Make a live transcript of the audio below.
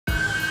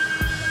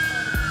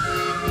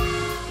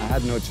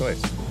had no choice.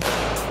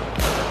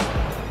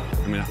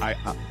 I mean,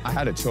 I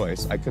had a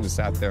choice. I could have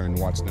sat there and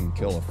watched them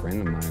kill a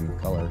friend of mine of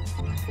color.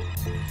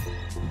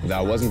 But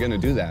I wasn't going to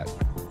do that.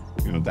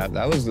 You know,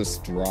 that was the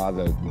straw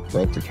that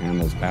broke the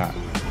camel's back.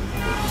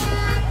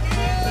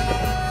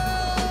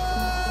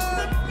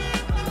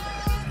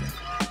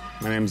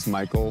 My name's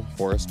Michael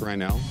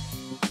Reinoehl,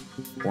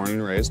 born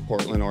and raised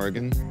Portland,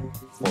 Oregon,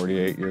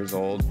 48 years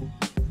old.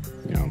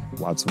 You know,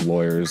 lots of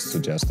lawyers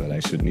suggest that I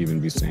shouldn't even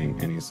be saying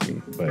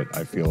anything, but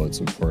I feel it's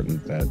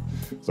important that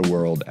the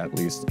world at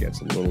least gets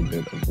a little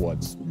bit of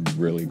what's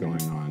really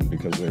going on,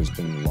 because there's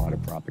been a lot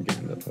of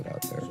propaganda put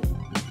out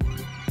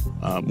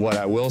there. What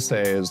I will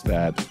say is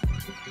that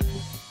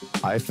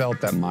I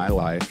felt that my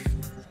life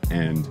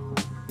and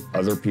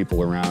other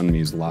people around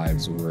me's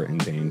lives were in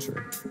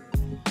danger.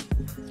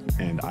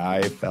 And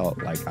I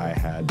felt like I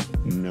had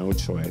no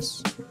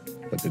choice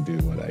but to do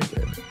what I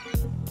did.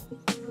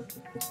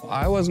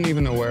 I wasn't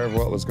even aware of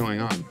what was going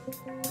on.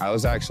 I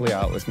was actually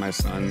out with my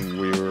son.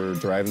 We were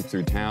driving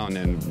through town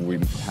and we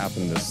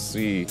happened to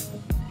see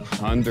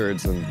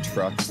hundreds of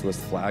trucks with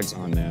flags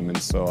on them. And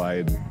so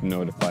I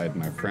notified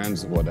my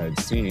friends of what I'd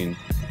seen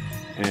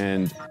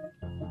and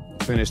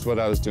finished what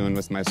I was doing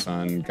with my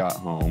son, got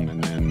home,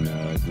 and then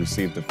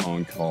received a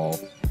phone call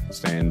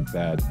saying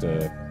that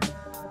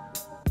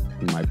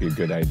it might be a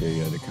good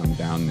idea to come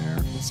down there.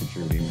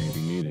 Security may be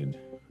needed.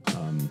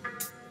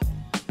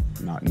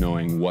 Not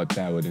knowing what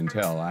that would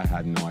entail, I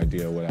had no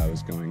idea what I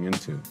was going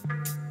into.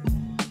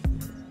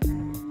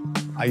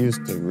 I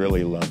used to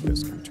really love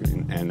this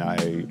country, and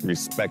I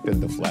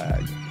respected the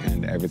flag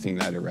and everything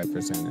that it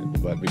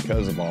represented. But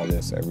because of all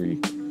this, every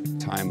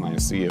time I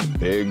see a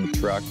big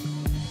truck,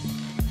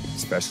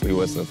 especially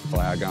with a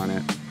flag on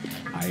it,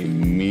 I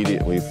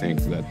immediately think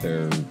that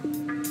they're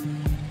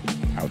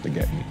out to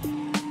get me.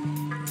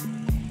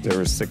 There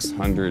were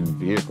 600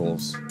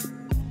 vehicles.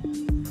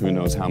 Who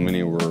knows how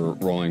many were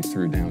rolling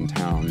through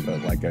downtown,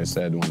 but like I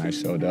said, when I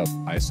showed up,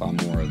 I saw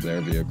more of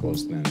their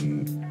vehicles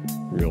than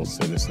real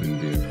citizen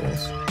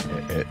vehicles.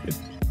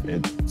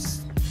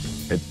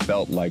 It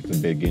felt like the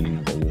beginning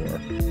of a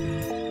war.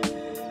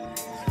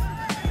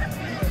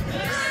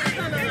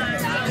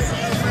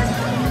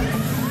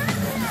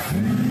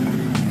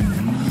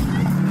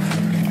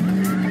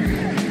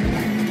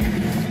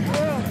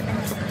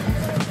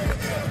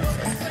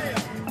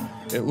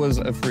 It was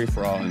a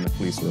free-for-all, and the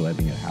police were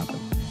letting it happen.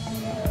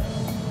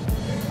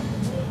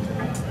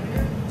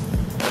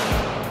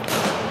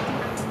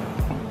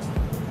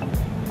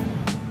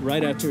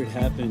 Right after it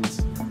happened,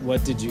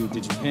 what did you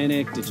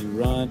panic? Did you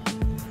run?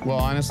 Well,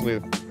 honestly,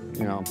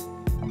 you know,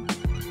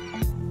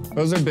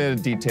 those are a bit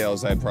of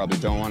details I probably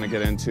don't want to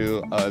get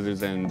into, other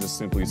than just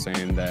simply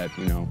saying that,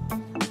 you know,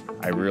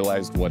 I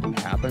realized what had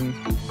happened.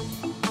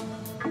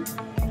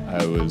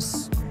 I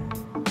was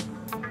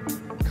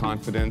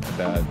confident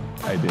that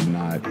I did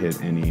not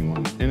hit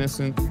anyone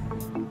innocent,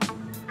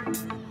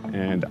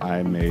 and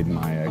I made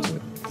my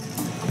exit.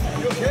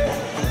 You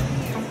okay?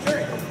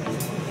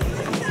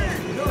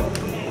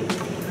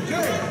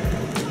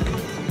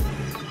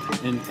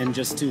 And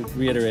just to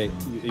reiterate,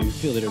 you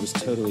feel that it was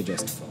totally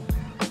justified?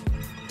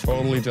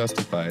 Totally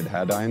justified.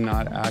 Had I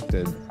not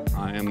acted,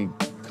 I am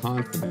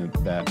confident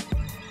that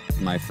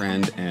my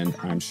friend and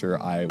I'm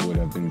sure I would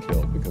have been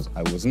killed, because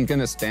I wasn't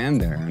going to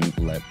stand there and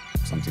let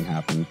something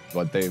happen.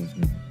 What they've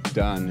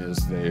done is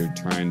they're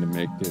trying to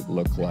make it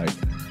look like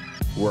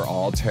we're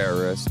all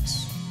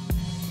terrorists,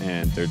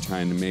 and they're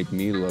trying to make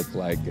me look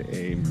like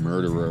a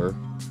murderer.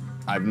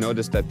 I've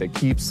noticed that they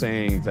keep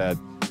saying that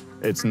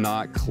it's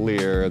not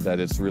clear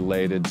that it's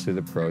related to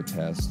the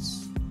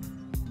protests.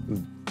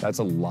 That's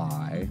a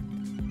lie.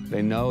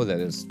 They know that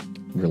it's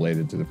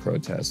related to the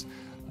protests.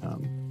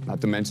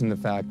 Not to mention the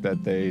fact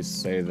that they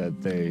say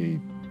that they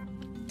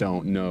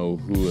don't know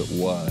who it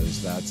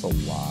was. That's a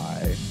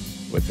lie.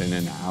 Within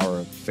an hour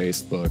of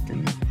Facebook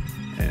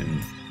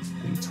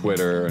and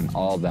Twitter and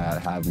all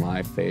that have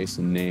my face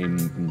and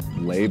name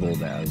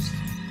labeled as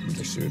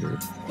the shooter.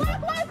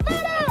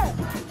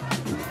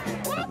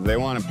 They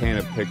want to paint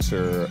a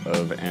picture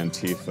of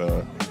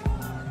Antifa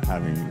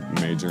having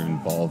major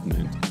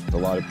involvement. A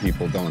lot of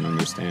people don't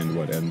understand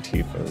what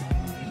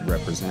Antifa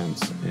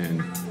represents.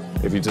 And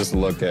if you just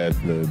look at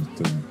the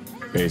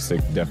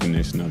basic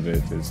definition of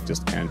it, it's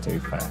just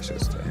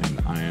anti-fascist.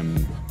 And I am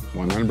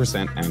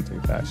 100%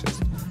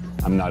 anti-fascist.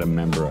 I'm not a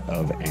member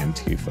of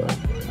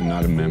Antifa. I'm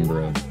not a member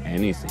of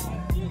anything.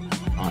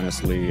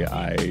 Honestly,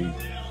 I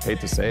hate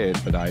to say it,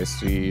 but I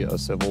see a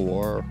civil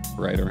war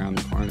right around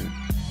the corner.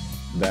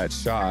 That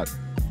shot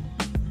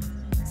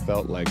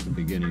felt like the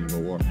beginning of a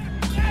war.